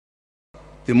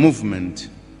the movement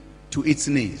to its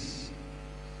knees.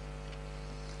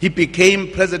 He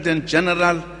became President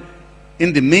General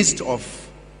in the midst of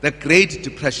the Great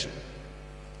Depression,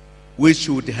 which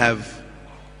would have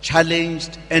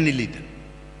challenged any leader.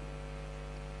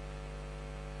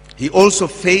 He also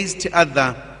faced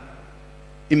other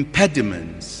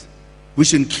impediments,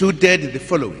 which included the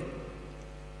following.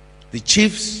 The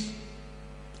chiefs,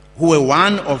 who were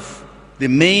one of the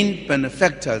main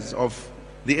benefactors of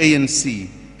the ANC,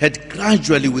 had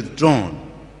gradually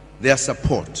withdrawn their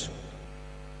support.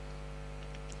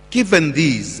 Given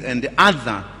these and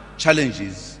other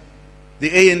challenges, the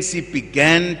ANC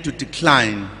began to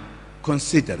decline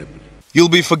considerably. You'll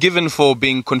be forgiven for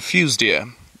being confused here.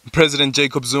 President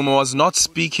Jacob Zuma was not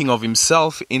speaking of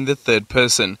himself in the third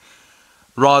person.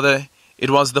 Rather, it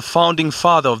was the founding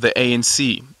father of the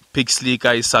ANC,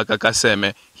 Pixley Saga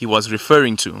Kaseme, he was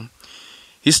referring to.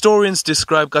 Historians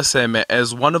describe Kaseme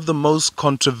as one of the most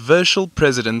controversial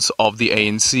presidents of the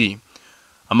ANC.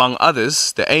 Among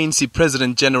others, the ANC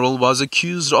President General was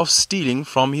accused of stealing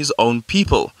from his own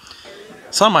people.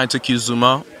 Some might accuse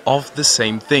Zuma of the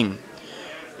same thing.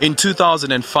 In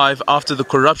 2005, after the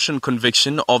corruption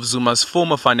conviction of Zuma's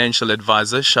former financial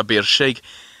advisor, Shabir Sheikh,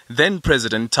 then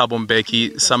President Thabo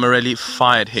Mbeki summarily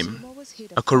fired him.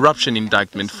 A corruption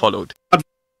indictment followed.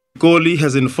 Goli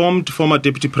has informed former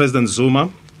Deputy President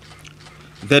Zuma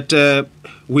that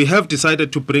we have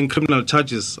decided to bring criminal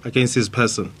charges against his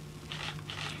person.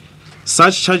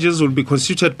 Such charges will be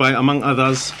constituted by, among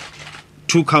others,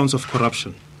 2 counts of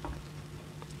corruption.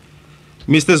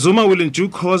 Mr. Zuma will in due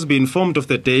course be informed of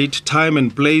the date, time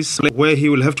and place where he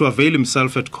will have to avail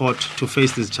himself at court to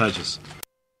face these charges.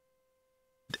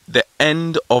 The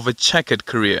end of a checkered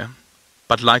career,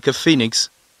 but like a phoenix,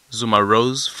 Zuma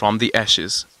rose from the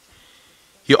ashes.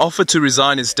 He offered to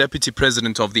resign as deputy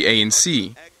president of the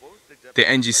ANC. The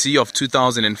NGC of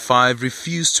 2005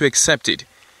 refused to accept it.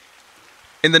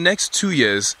 In the next 2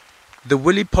 years, the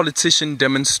wily politician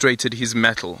demonstrated his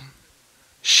mettle,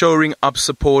 shoring up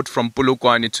support from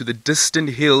Polokwane to the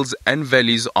distant hills and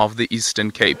valleys of the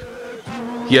Eastern Cape.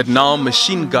 He had now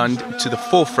machine-gunned to the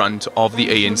forefront of the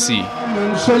ANC.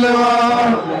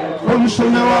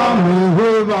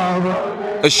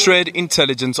 A shred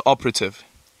intelligence operative,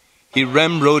 he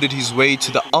ramroded his way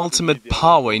to the ultimate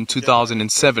power in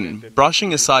 2007,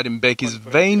 brushing aside Mbeki's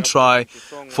vain try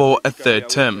for a third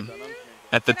term.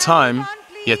 At the time,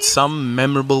 he had some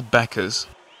memorable backers.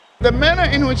 The manner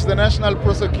in which the National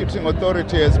Prosecuting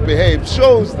Authority has behaved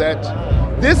shows that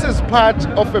this is part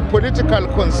of a political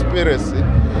conspiracy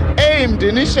aimed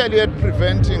initially at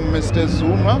preventing Mr.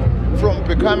 Zuma from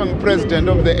becoming president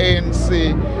of the ANC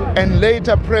and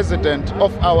later president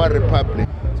of our republic.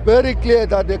 It's very clear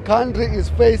that the country is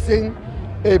facing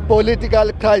a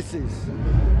political crisis,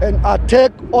 an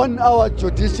attack on our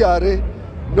judiciary,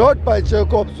 not by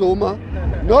Jacob Zuma,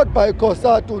 not by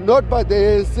COSATU, not by the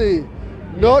ANC,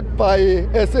 not by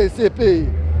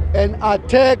SABC, an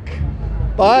attack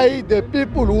by the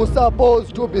people who are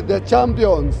supposed to be the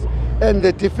champions and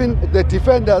the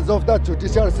defenders of the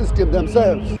judicial system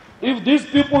themselves. If these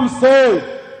people say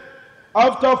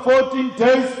after 14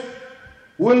 days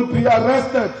will be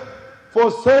arrested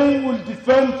for saying we'll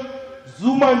defend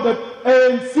Zuma and the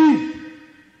ANC,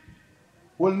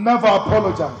 we'll never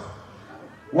apologize.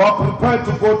 We are prepared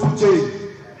to go to jail.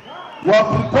 We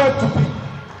are prepared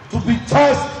to be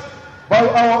charged by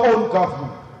our own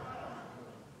government.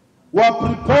 We are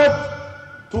prepared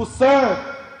to serve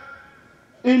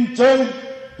in jail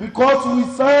because we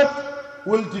said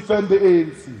we'll defend the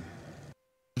ANC.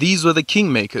 These were the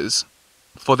kingmakers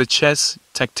for the chess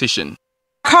tactician.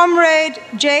 Comrade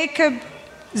Jacob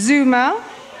Zuma,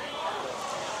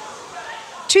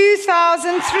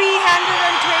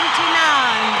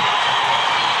 2,329.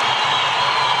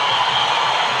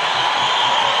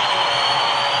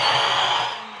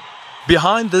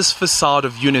 Behind this facade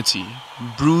of unity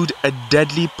brewed a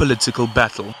deadly political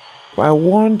battle. I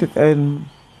warned them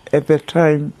at the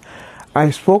time.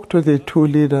 I spoke to the two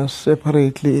leaders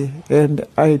separately, and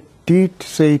I did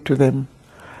say to them,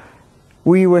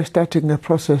 we were starting a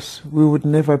process we would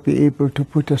never be able to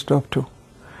put a stop to.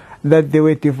 That they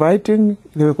were going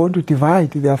to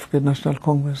divide the African National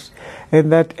Congress,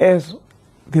 and that as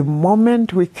the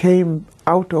moment we came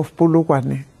out of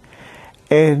Polokwane,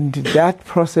 and that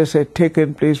process had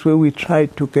taken place where we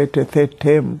tried to get a third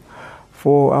term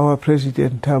for our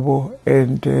President Thabo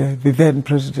and the then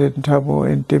President Thabo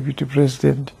and Deputy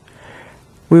President,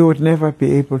 we would never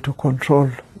be able to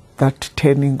control that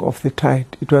turning of the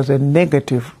tide. It was a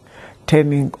negative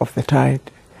turning of the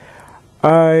tide.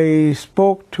 I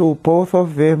spoke to both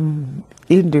of them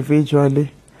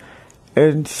individually,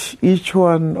 And each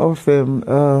one of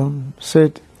them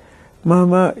said,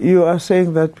 "Mama, you are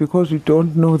saying that because you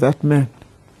don't know that man."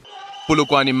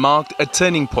 Polokwane marked a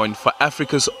turning point for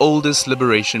Africa's oldest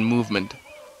liberation movement.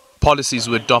 Policies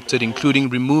were adopted, including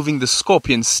removing the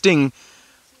scorpion sting.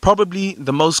 Probably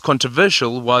the most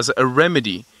controversial was a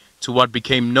remedy to what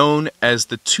became known as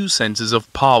the two senses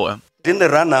of power. In the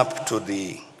run-up to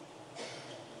the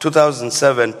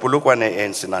 2007 Polokwane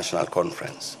ANC National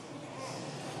Conference,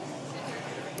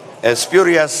 a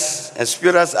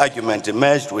spurious argument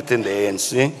emerged within the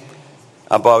ANC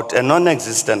about a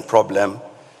non-existent problem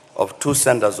of two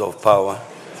centers of power,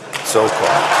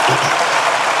 so-called.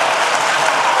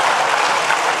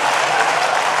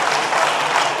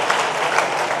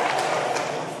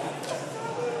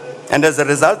 And as a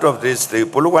result of this, the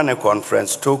Polokwane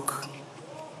Conference took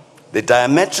the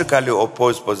diametrically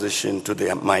opposed position to the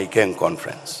Mahikeng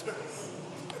Conference.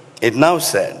 It now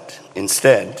said,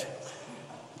 instead,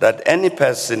 that any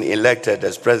person elected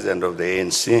as president of the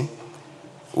ANC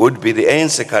would be the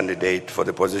ANC candidate for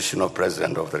the position of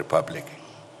President of the Republic.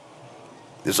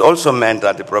 This also meant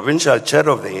that the provincial chair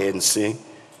of the ANC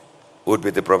would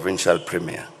be the provincial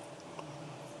premier.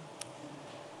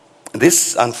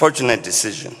 This unfortunate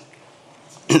decision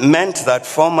meant that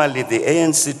formally the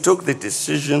ANC took the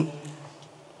decision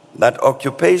that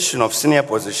occupation of senior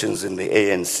positions in the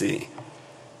ANC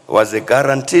was a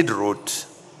guaranteed route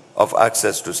of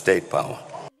access to state power.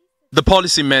 The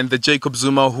policy meant that Jacob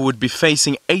Zuma, who would be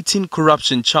facing 18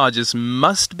 corruption charges,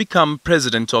 must become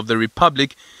president of the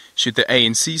Republic should the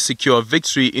ANC secure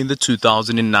victory in the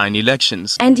 2009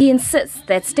 elections. And he insists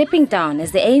that stepping down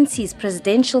as the ANC's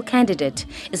presidential candidate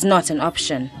is not an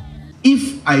option.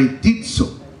 If I did so,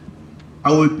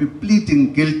 I will be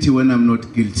pleading guilty when I'm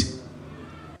not guilty.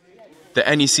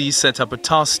 The NEC set up a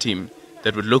task team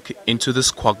that would look into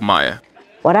this quagmire.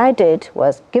 What I did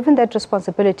was, given that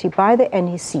responsibility by the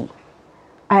NEC,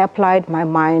 I applied my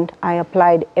mind, I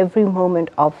applied every moment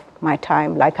of my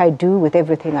time, like I do with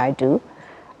everything I do.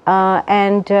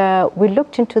 And we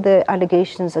looked into the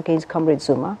allegations against Comrade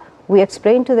Zuma. We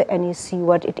explained to the NEC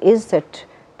what it is that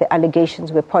the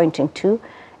allegations were pointing to,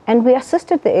 and we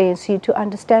assisted the ANC to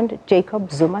understand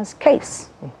Jacob Zuma's case.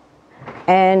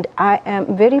 And I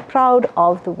am very proud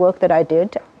of the work that I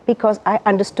did because I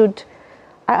understood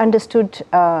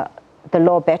the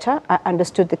law better, I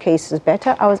understood the cases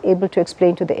better. I was able to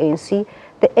explain to the ANC.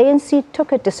 The ANC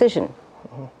took a decision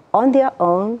on their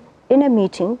own in a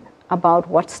meeting about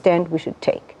what stand we should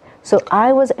take. So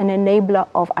I was an enabler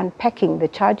of unpacking the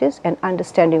charges and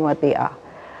understanding what they are.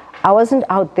 I wasn't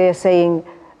out there saying,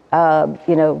 let's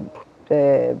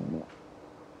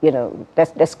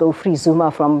go free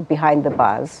Zuma from behind the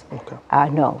bars. Okay.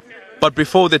 No. But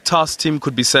before the task team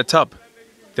could be set up,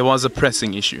 there was a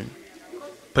pressing issue: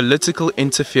 political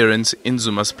interference in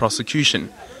Zuma's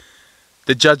prosecution.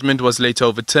 The judgment was later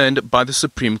overturned by the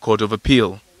Supreme Court of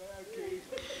Appeal.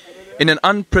 In an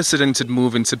unprecedented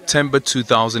move in September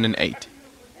 2008,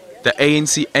 the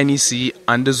ANC NEC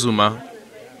under Zuma,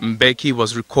 Mbeki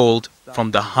was recalled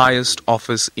from the highest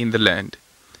office in the land.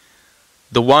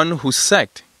 The one who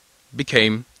sacked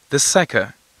became the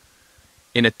sacker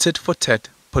in a tit-for-tat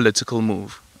political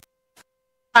move.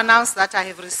 I announce that I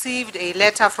have received a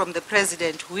letter from the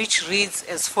President which reads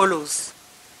as follows.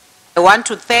 I want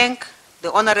to thank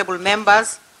the honorable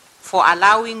members for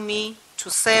allowing me to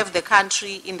serve the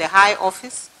country in the high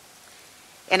office,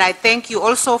 and I thank you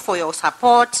also for your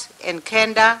support and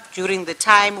candor during the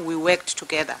time we worked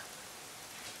together.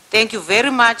 Thank you very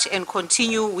much and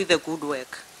continue with the good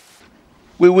work.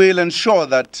 We will ensure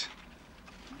that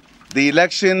the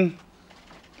election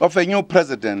of a new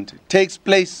president takes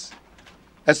place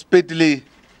as speedily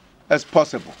as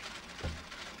possible.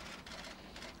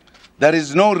 There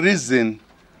is no reason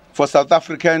for South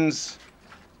Africans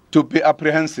to be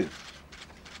apprehensive.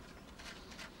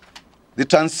 The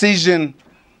transition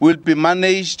will be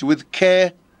managed with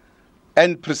care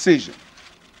and precision.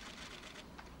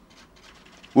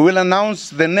 We will announce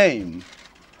the name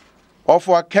of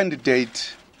our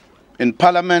candidate in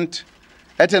Parliament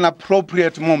at an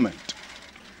appropriate moment.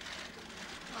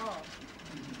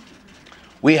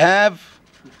 We have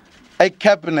in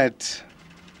cabinet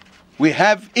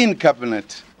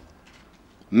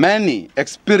many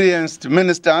experienced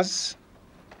ministers,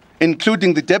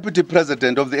 including the Deputy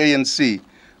President of the ANC,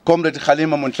 Comrade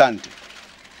Kgalema Motlanthe.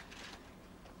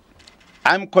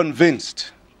 I'm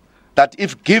convinced that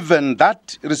if given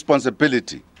that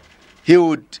responsibility, he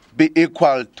would be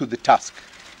equal to the task.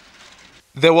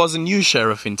 There was a new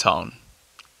sheriff in town,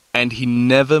 and he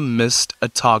never missed a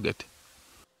target.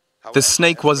 The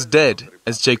snake was dead,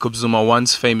 as Jacob Zuma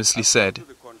once famously said.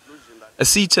 A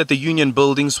seat at the union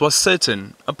buildings was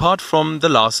certain, apart from the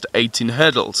last 18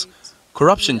 hurdles.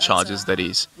 Corruption charges, that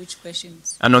is.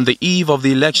 And on the eve of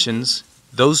the elections,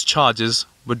 those charges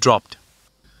were dropped.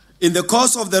 In the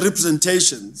course of the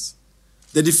representations,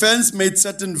 the defense made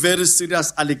certain very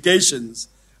serious allegations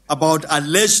about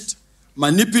alleged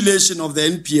manipulation of the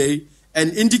NPA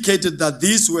and indicated that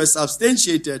these were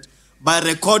substantiated by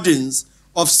recordings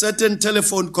of certain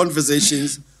telephone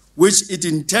conversations which it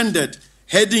intended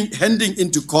handing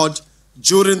into court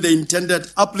during the intended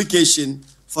application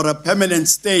for a permanent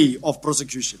stay of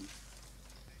prosecution.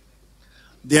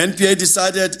 The NPA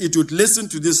decided it would listen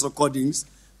to these recordings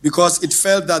because it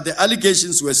felt that the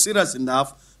allegations were serious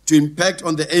enough to impact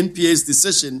on the NPA's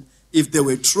decision if they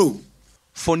were true.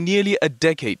 For nearly a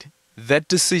decade, that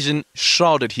decision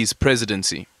shrouded his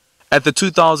presidency. At the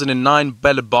 2009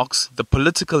 ballot box, the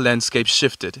political landscape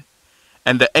shifted,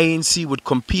 and the ANC would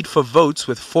compete for votes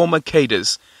with former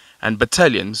cadres and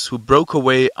battalions who broke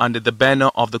away under the banner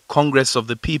of the Congress of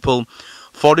the People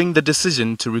following the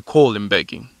decision to recall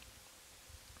Mbeki.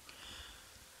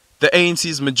 The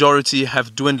ANC's majority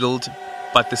have dwindled,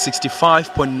 but the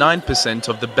 65.9%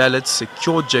 of the ballots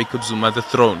secured Jacob Zuma the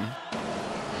throne.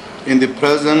 In the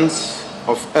presence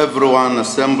of everyone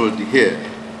assembled here,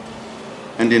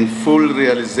 and in full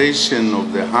realization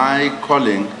of the high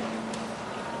calling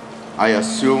I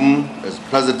assume as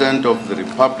President of the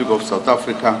Republic of South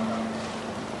Africa,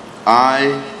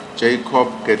 I, Jacob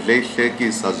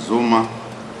Zuma,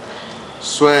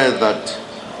 swear that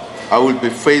I will be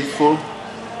faithful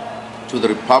to the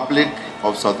Republic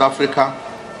of South Africa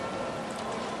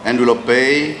and will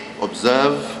obey,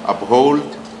 observe,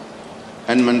 uphold,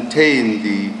 and maintain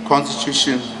the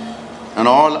Constitution and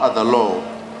all other law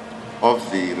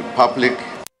of the Republic.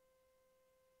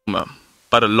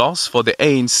 But a loss for the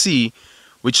ANC,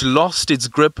 which lost its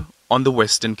grip on the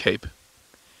Western Cape.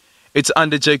 It's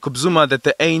under Jacob Zuma that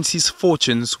the ANC's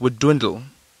fortunes would dwindle.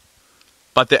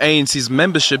 But the ANC's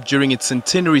membership during its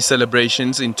centenary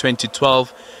celebrations in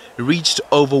 2012 reached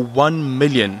over 1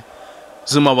 million.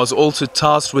 Zuma was also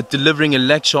tasked with delivering a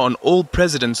lecture on all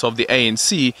presidents of the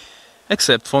ANC,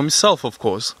 except for himself, of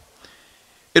course.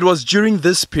 It was during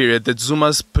this period that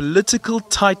Zuma's political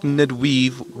tight-knit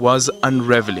weave was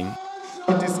unraveling.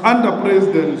 It is under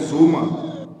President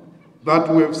Zuma that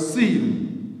we have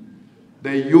seen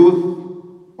the youth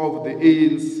of the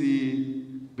ANC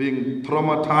being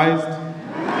traumatized,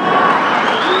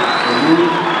 the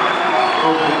youth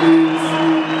of the ANC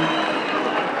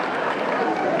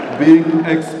being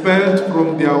expelled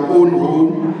from their own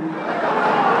home.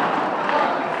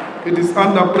 It is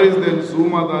under President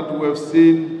Zuma that we have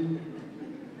seen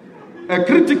a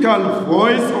critical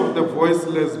voice of the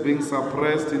voiceless being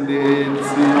suppressed in the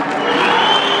ANC.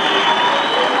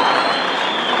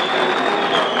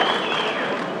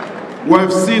 We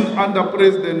have seen under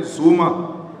President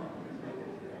Zuma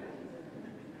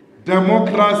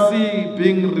democracy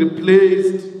being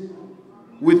replaced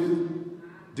with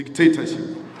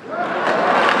dictatorship.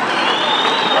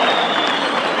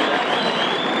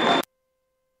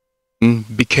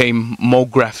 Became more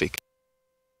graphic.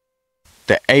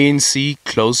 The ANC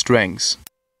closed ranks.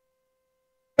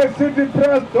 City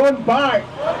Press, don't buy.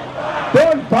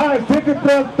 Don't buy. City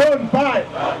Press, don't buy.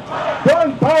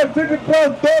 Don't buy. City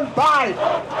Press, don't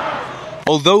buy.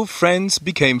 Although friends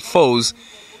became foes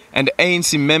and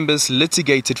ANC members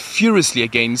litigated furiously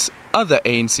against other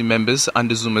ANC members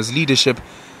under Zuma's leadership,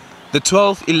 the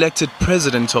 12th elected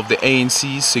president of the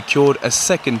ANC secured a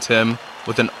second term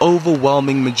with an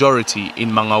overwhelming majority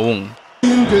in Mangaung.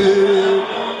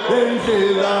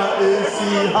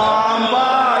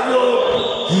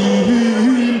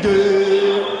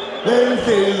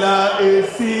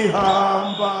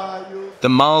 The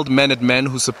mild-mannered man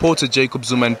who supported Jacob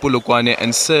Zuma in Polokwane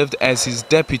and served as his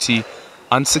deputy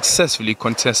unsuccessfully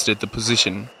contested the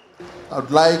position.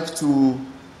 I'd like to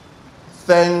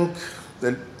thank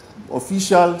the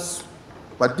officials,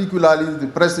 particularly the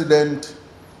President,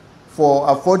 for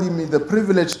affording me the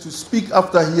privilege to speak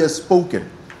after he has spoken.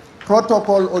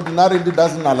 Protocol ordinarily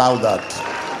doesn't allow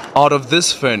that. Out of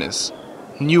this furnace,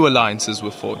 new alliances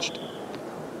were forged.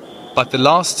 But the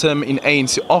last term in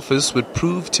ANC office would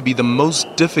prove to be the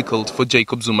most difficult for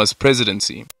Jacob Zuma's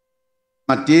presidency.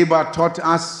 Madiba taught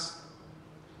us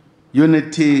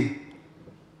unity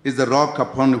is the rock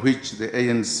upon which the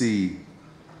ANC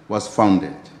was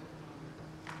founded.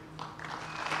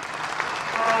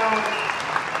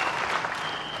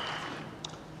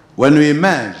 When we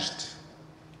emerged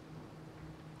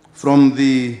from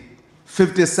the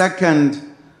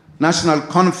 52nd National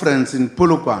Conference in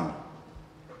Polokwane,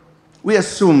 we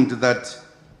assumed that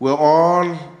we're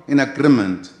all in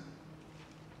agreement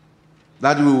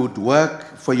that we would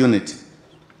work for unity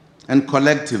and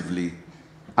collectively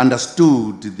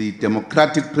understood the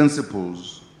democratic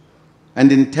principles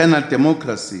and internal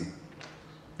democracy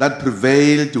that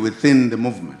prevailed within the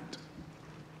movement.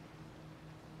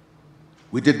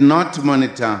 We did not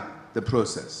monitor the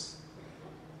process.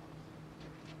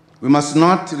 We must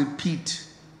not repeat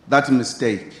that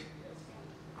mistake.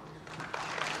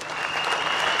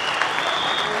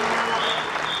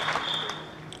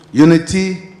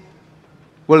 Unity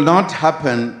will not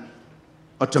happen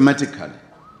automatically.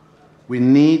 We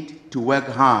need to work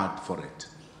hard for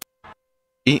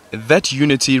it. That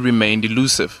unity remained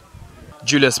elusive.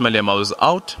 Julius Malema was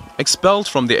out, expelled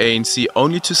from the ANC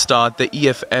only to start the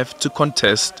EFF to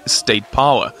contest state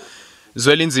power.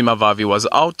 Zwelinzima Vavi was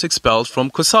out, expelled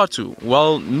from COSATU,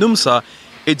 while NUMSA,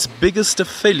 its biggest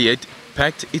affiliate,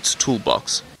 packed its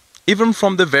toolbox. Even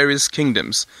from the various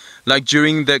kingdoms, like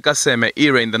during the Kaseme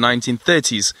era in the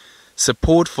 1930s,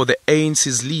 support for the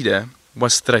ANC's leader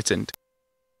was threatened.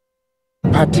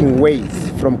 Parting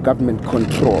ways from government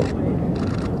control.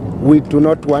 We do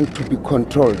not want to be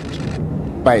controlled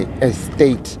by a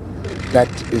state that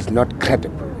is not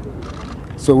credible.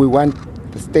 So we want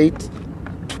the state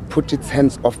to put its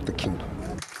hands off the kingdom.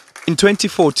 In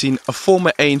 2014, a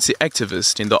former ANC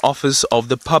activist in the office of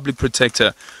the Public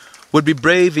Protector would be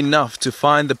brave enough to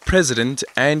find the president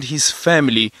and his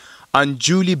family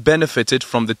unduly benefited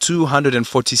from the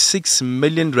 246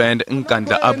 million rand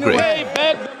Nkandla upgrade. Pay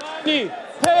back the money!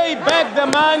 Pay back the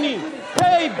money!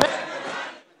 Pay back!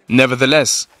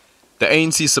 Nevertheless, the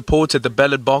ANC support at the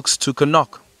ballot box took a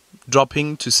knock,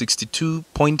 dropping to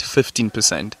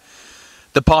 62.15%.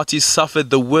 The party suffered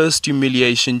the worst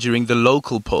humiliation during the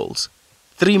local polls.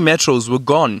 3 metros were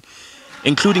gone,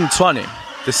 including Tshwane,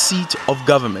 the seat of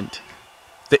government,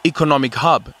 the economic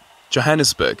hub,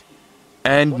 Johannesburg,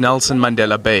 and Nelson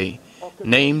Mandela Bay,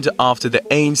 named after the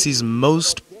ANC's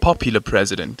most popular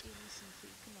president.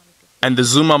 And the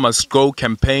Zuma Must Go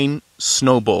campaign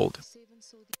snowballed.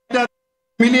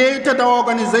 Humiliated our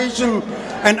organization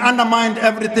and undermined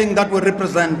everything that we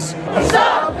represent.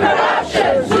 Stop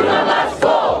corruption! Zuma must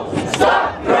go!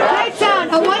 Stop corruption!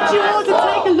 I want you all to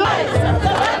take a look. South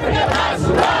Africa must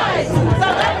rise!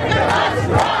 South Africa must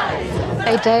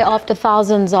rise! A day after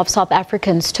thousands of South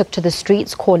Africans took to the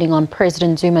streets calling on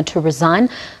President Zuma to resign,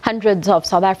 hundreds of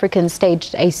South Africans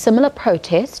staged a similar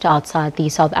protest outside the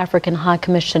South African High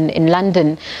Commission in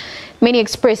London. Many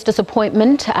expressed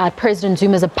disappointment at President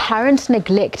Zuma's apparent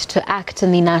neglect to act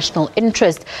in the national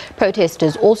interest.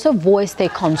 Protesters also voiced their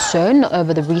concern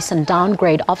over the recent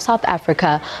downgrade of South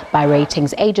Africa by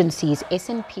ratings agencies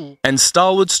S&P. And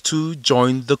stalwarts too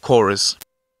joined the chorus.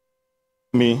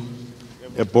 A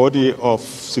body of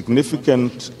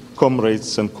significant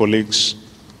comrades and colleagues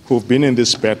who've been in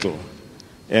this battle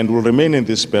and will remain in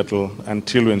this battle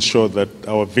until we ensure that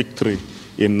our victory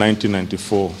in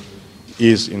 1994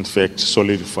 is in fact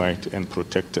solidified and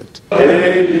protected.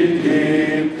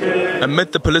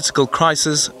 Amid the political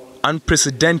crisis,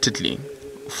 unprecedentedly,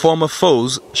 former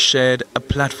foes shared a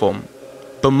platform,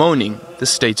 bemoaning the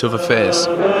state of affairs.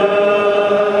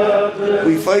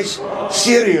 We face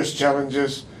serious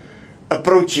challenges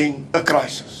approaching a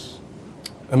crisis.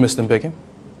 Mr. Mbeki?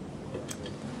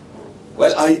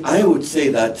 Well, I would say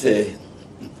that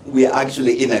we are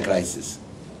actually in a crisis.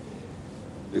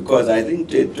 Because I think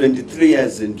 23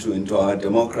 years into our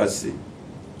democracy,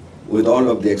 with all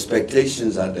of the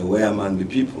expectations that there were among the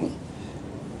people,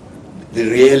 the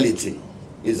reality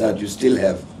is that you still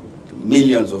have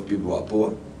millions of people who are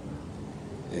poor,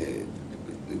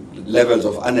 levels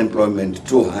of unemployment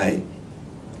too high.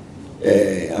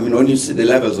 I mean, when you see the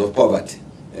levels of poverty,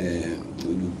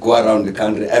 you go around the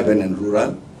country, urban and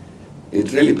rural,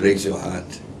 it really breaks your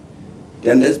heart.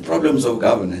 Then there's problems of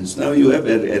governance. Now you have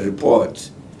a report.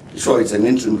 Sure, it's an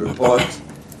interim report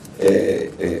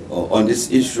on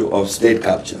this issue of state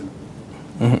capture.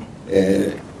 And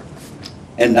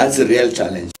that's a real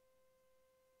challenge.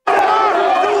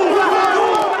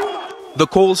 The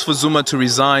calls for Zuma to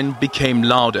resign became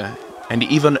louder and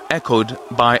even echoed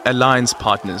by alliance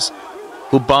partners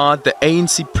who barred the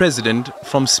ANC president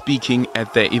from speaking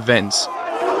at their events.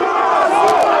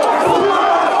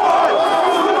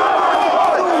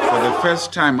 For the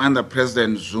first time under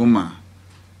President Zuma,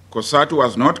 COSATU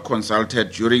was not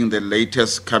consulted during the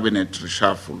latest cabinet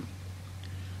reshuffle.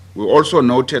 We also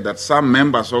noted that some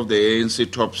members of the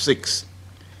ANC top 6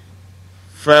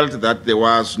 felt that there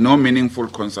was no meaningful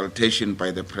consultation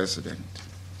by the president.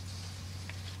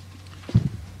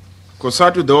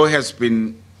 COSATU, though, has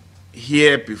been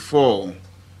here before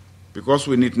because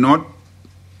we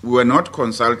were not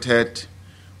consulted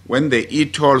when the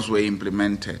e-tolls were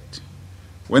implemented,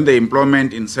 when the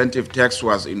employment incentive tax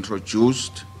was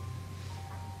introduced,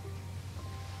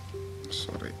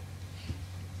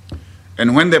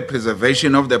 and when the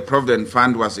preservation of the Provident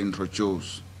Fund was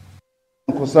introduced,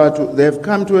 they have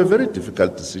come to a very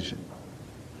difficult decision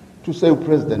to say the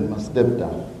president must step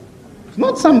down. It's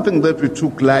not something that we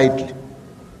took lightly.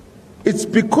 It's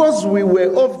because we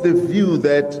were of the view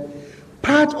that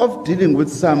part of dealing with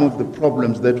some of the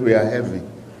problems that we are having,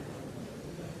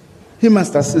 he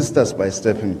must assist us by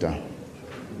stepping down.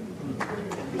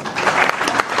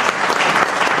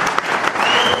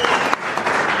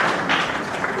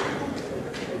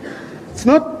 It's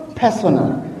not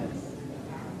personal.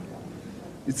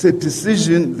 It's a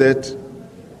decision that,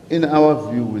 in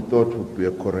our view, we thought would be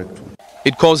a correct one.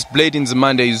 It cost Blayden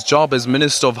Nzimande his job as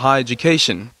Minister of Higher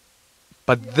Education.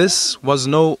 But this was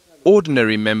no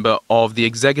ordinary member of the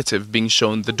executive being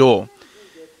shown the door.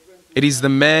 It is the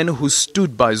man who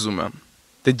stood by Zuma,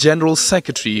 the General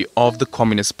Secretary of the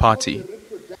Communist Party.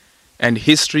 And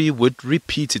history would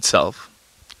repeat itself.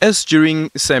 As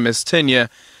during Seme's tenure,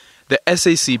 the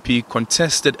SACP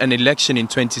contested an election in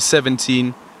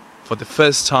 2017 for the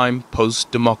first time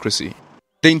post-democracy.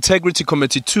 The Integrity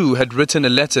Committee too had written a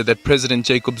letter that President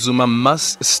Jacob Zuma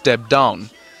must step down,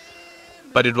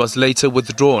 but it was later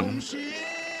withdrawn.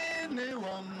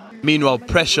 Meanwhile,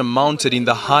 pressure mounted in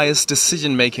the highest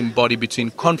decision-making body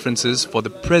between conferences for the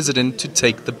president to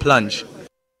take the plunge.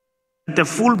 The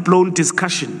full-blown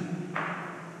discussion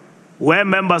where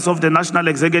members of the National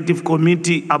Executive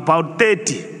Committee, about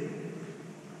 30,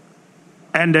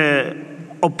 and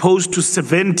opposed to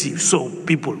 70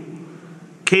 people,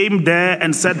 came there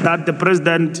and said that the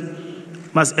president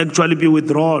must actually be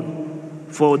withdrawn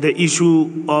for the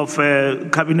issue of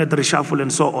cabinet reshuffle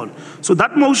and so on. So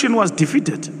that motion was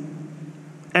defeated,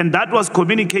 and that was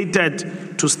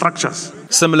communicated to structures.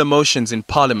 Similar motions in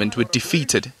Parliament were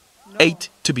defeated, 8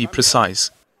 to be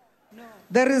precise.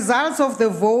 The results of the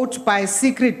vote by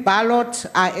secret ballot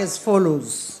are as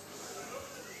follows.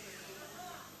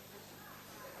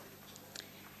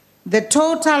 The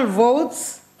total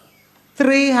votes,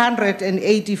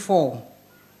 384.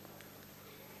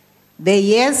 The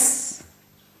yes,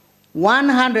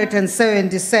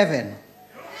 177.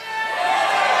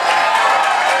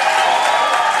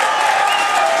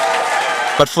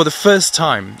 But for the first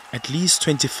time, at least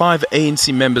 25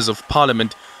 ANC members of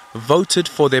Parliament voted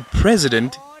for their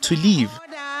president to leave.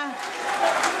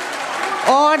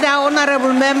 Order,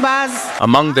 honorable members.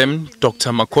 Among them,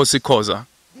 Dr. Makosi Khoza,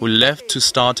 who left to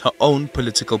start her own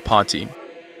political party.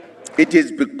 It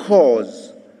is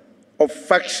because of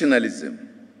factionalism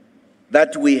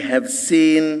that we have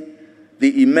seen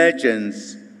the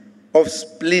emergence of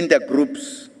splinter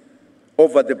groups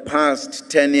over the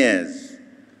past 10 years,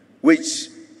 which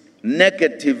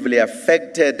negatively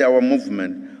affected our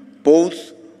movement,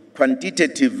 both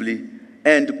quantitatively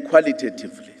and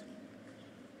qualitatively.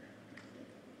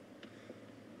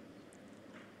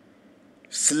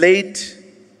 Slate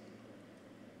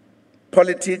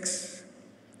politics,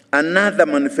 another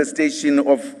manifestation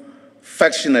of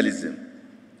factionalism,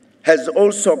 has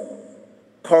also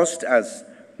cost us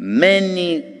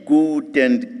many good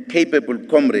and capable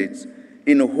comrades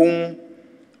in whom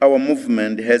our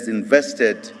movement has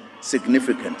invested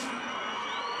significantly.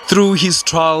 Through his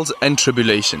trials and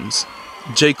tribulations,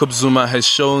 Jacob Zuma has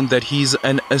shown that he's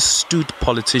an astute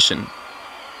politician,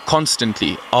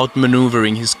 constantly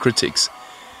outmaneuvering his critics,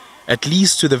 at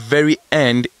least to the very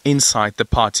end inside the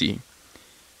party.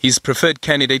 His preferred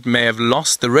candidate may have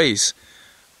lost the race,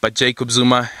 but Jacob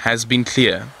Zuma has been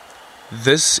clear.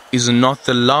 This is not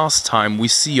the last time we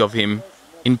see of him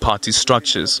in party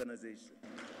structures.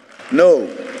 No.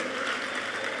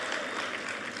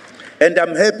 And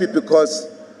I'm happy because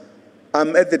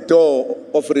I'm at the door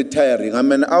of retiring.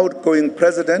 I'm an outgoing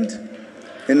president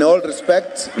in all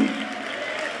respects.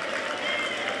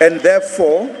 And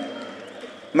therefore,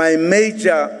 my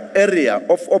major area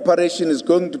of operation is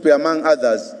going to be, among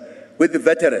others, with the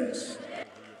veterans.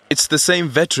 It's the same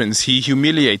veterans he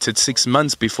humiliated 6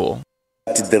 months before.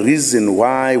 The reason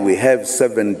why we have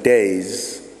 7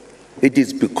 days, it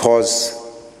is because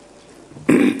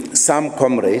some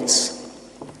comrades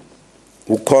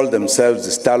who call themselves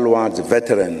the stalwart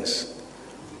veterans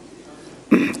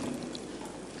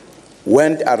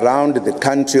went around the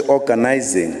country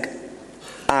organizing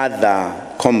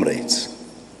other comrades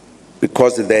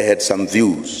because they had some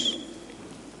views,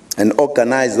 and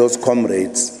organized those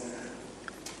comrades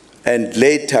and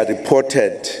later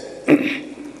reported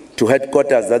to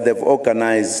headquarters that they've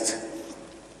organized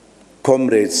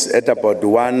comrades at about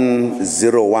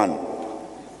 101.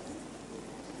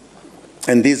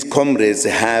 And these comrades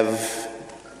have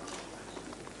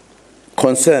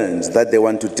concerns that they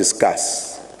want to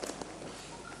discuss.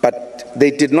 But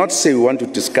they did not say we want to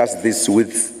discuss this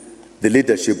with the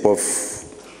leadership of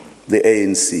the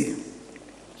ANC.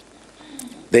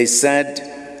 They said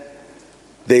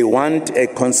they want a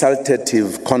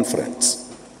consultative conference.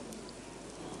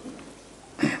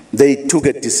 They took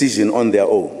a decision on their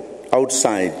own,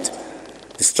 outside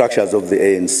the structures of the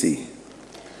ANC,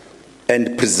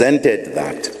 and presented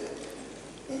that.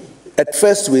 At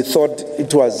first we thought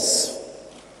it was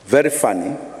very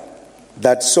funny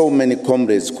that so many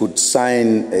comrades could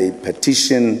sign a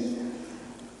petition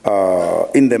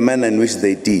in the manner in which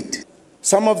they did.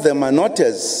 Some of them are not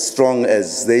as strong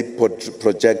as they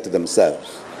project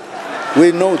themselves.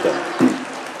 We know them.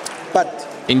 But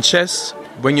in chess,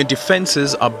 when your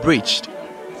defenses are breached,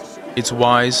 it's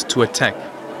wise to attack.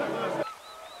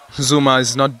 Zuma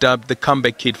is not dubbed the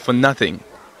comeback kid for nothing.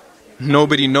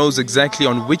 Nobody knows exactly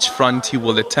on which front he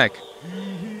will attack.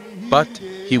 But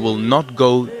he will not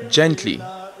go gently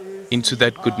into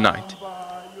that good night.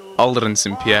 Aldrin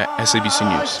Simpier, SABC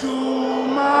News.